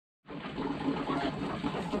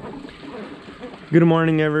Good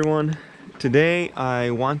morning, everyone. Today I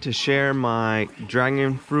want to share my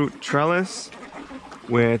dragon fruit trellis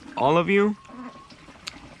with all of you.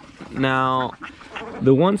 Now,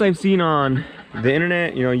 the ones I've seen on the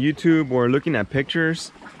internet, YouTube, or looking at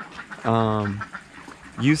pictures,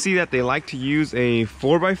 you see that they like to use a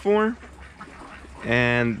 4x4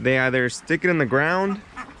 and they either stick it in the ground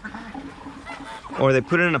or they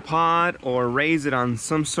put it in a pot or raise it on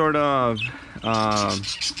some sort of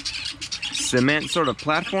cement sort of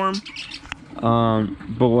platform.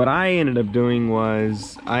 But what I ended up doing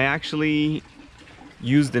was I actually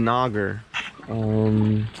used an auger.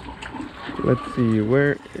 Let's see,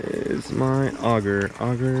 where is my auger?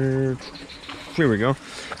 Here we go.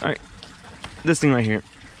 All right, this thing right here.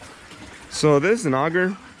 So this is an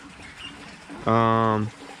auger.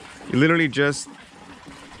 You literally just,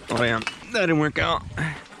 oh yeah, that didn't work out.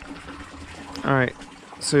 All right,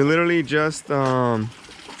 so you literally just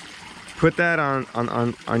put that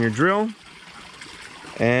on your drill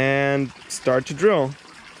and start to drill.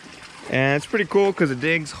 And it's pretty cool because it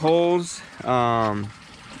digs holes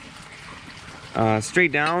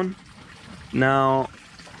straight down. Now,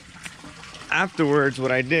 afterwards,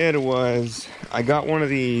 what I did was I got one of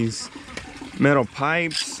these metal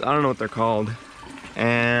pipes, I don't know what they're called,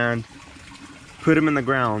 and put them in the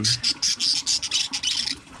ground.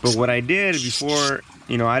 But what I did before,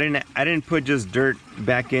 I didn't put just dirt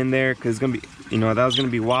back in there because it's gonna be, that was gonna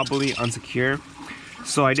be wobbly, unsecure.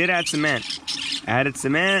 So I did add cement. Added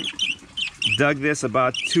cement, dug this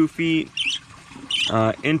about 2 feet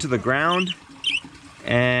into the ground,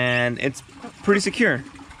 and it's pretty secure.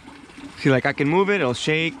 See, like I can move it, it'll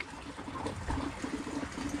shake,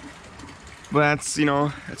 but that's,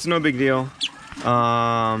 it's no big deal.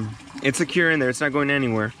 It's secure in there, it's not going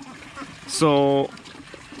anywhere. So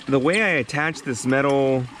the way I attached this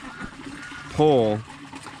metal pole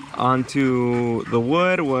onto the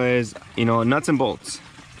wood was, nuts and bolts.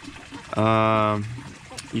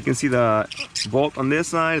 You can see the bolt on this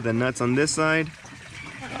side, the nuts on this side,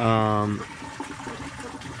 and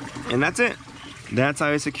that's it. That's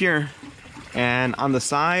how it's secure. And on the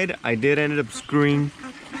side, I did end up screwing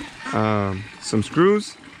some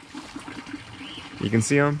screws. You can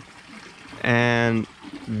see them, and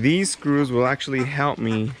these screws will actually help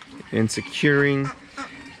me in securing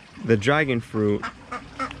the dragon fruit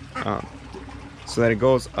so that it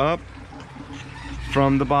goes up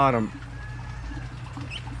from the bottom.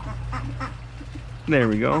 There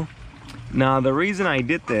we go. Now, the reason I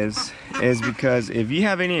did this is because if you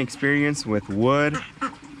have any experience with wood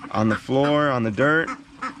on the floor, on the dirt,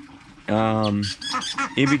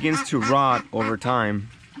 it begins to rot over time.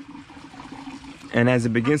 And as it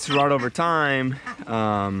begins to rot over time,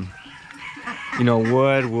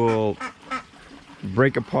 wood will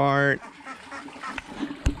break apart,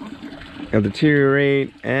 it'll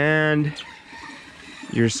deteriorate, and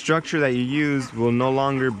your structure that you used will no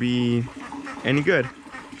longer be any good.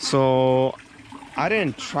 So I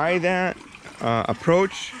didn't try that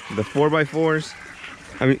approach, the 4x4s.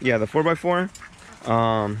 The 4x4.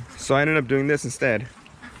 So I ended up doing this instead.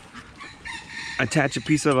 Attach a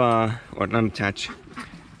piece of or not attach,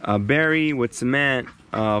 a burry with cement,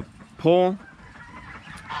 pole.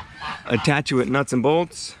 Attach it with nuts and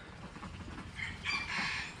bolts.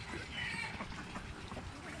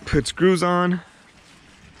 Put screws on,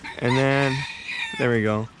 and then there we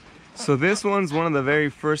go. So this one's one of the very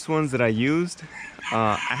first ones that I used.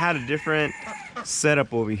 I had a different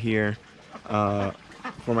setup over here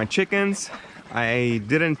for my chickens. I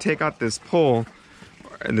didn't take out this pole,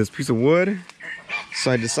 this piece of wood,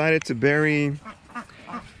 so I decided to bury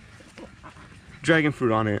dragon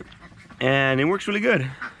fruit on it, and it works really good.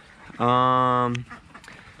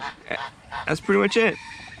 That's pretty much it.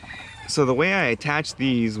 So the way I attached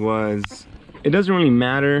these was, it doesn't really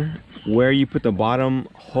matter where you put the bottom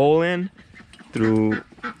hole in through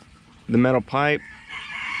the metal pipe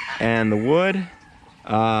and the wood.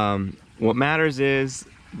 What matters is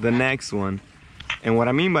the next one. And what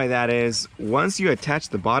I mean by that is, once you attach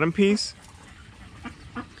the bottom piece,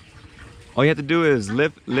 all you have to do is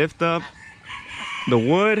lift up the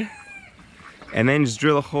wood and then just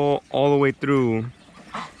drill a hole all the way through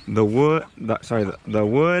the wood, the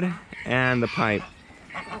wood and the pipe.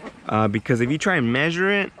 Because if you try and measure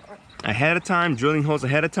it ahead of time, drilling holes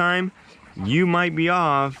ahead of time, you might be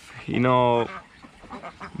off,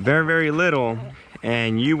 very, very little,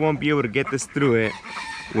 and you won't be able to get this through it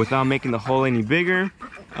without making the hole any bigger,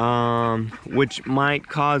 which might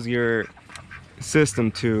cause your system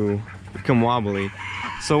to become wobbly.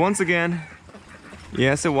 So once again,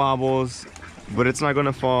 yes, it wobbles, but it's not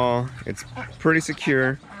gonna fall. It's pretty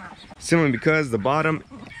secure, simply because the bottom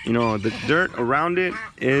you know, the dirt around it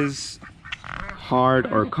is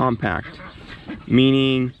hard or compact,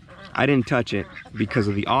 meaning I didn't touch it because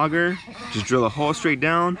of the auger. Just drill a hole straight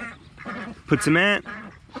down, put cement,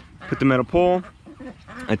 put the metal pole,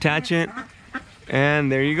 attach it,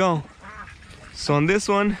 and there you go. So on this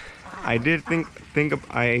one, I did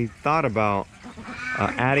I thought about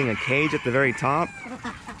adding a cage at the very top,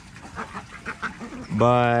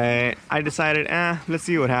 but I decided, let's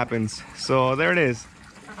see what happens. So there it is.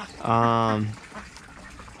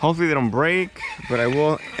 Hopefully they don't break, but I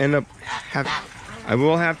will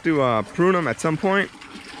have to prune them at some point.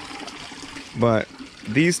 But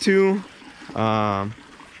these two, I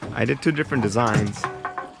did two different designs.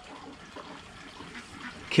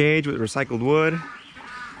 Cage with recycled wood.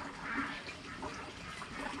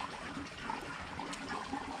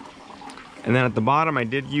 And then at the bottom I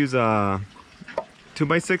did use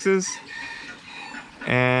 2x6s,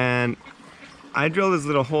 and I drilled these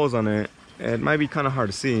little holes on it. It might be kind of hard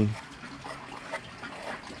to see.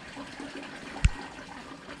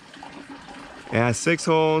 It has 6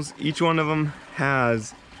 holes. Each one of them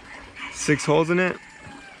has 6 holes in it.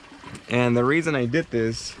 And the reason I did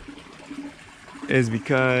this is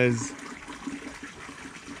because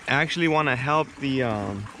I actually want to help the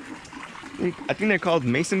I think they're called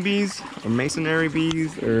mason bees or masonry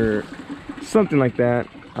bees or something like that.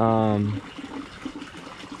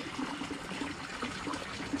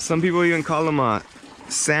 Some people even call them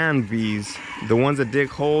sand bees, the ones that dig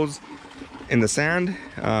holes in the sand.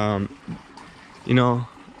 You know,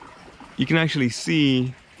 you can actually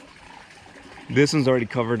see this one's already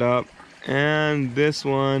covered up, and this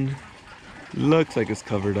one looks like it's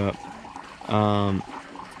covered up.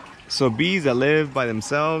 So bees that live by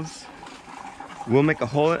themselves will make a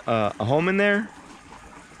home in there.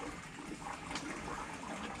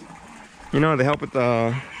 You know, they help with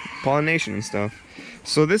the pollination and stuff.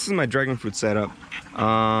 So this is my dragon fruit setup.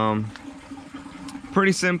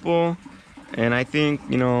 Pretty simple, and I think,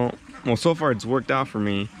 you know, well, so far it's worked out for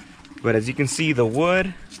me. But as you can see, the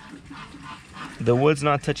wood's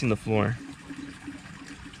not touching the floor.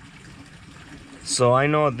 So I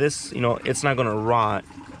know this, you know, it's not gonna rot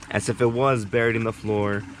as if it was buried in the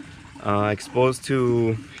floor, exposed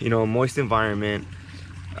to, you know, a moist environment.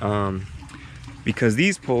 Because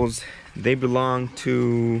these poles, they belong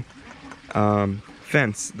to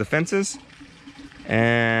the fences,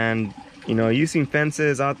 and you know, using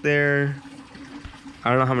fences out there, I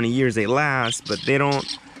don't know how many years they last, but they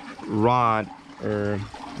don't rot or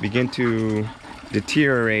begin to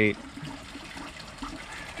deteriorate.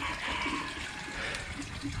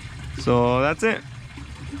 So that's it.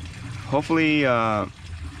 Hopefully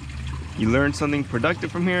you learned something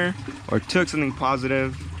productive from here, or took something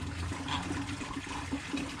positive.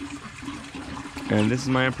 And this is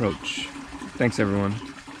my approach. Thanks everyone.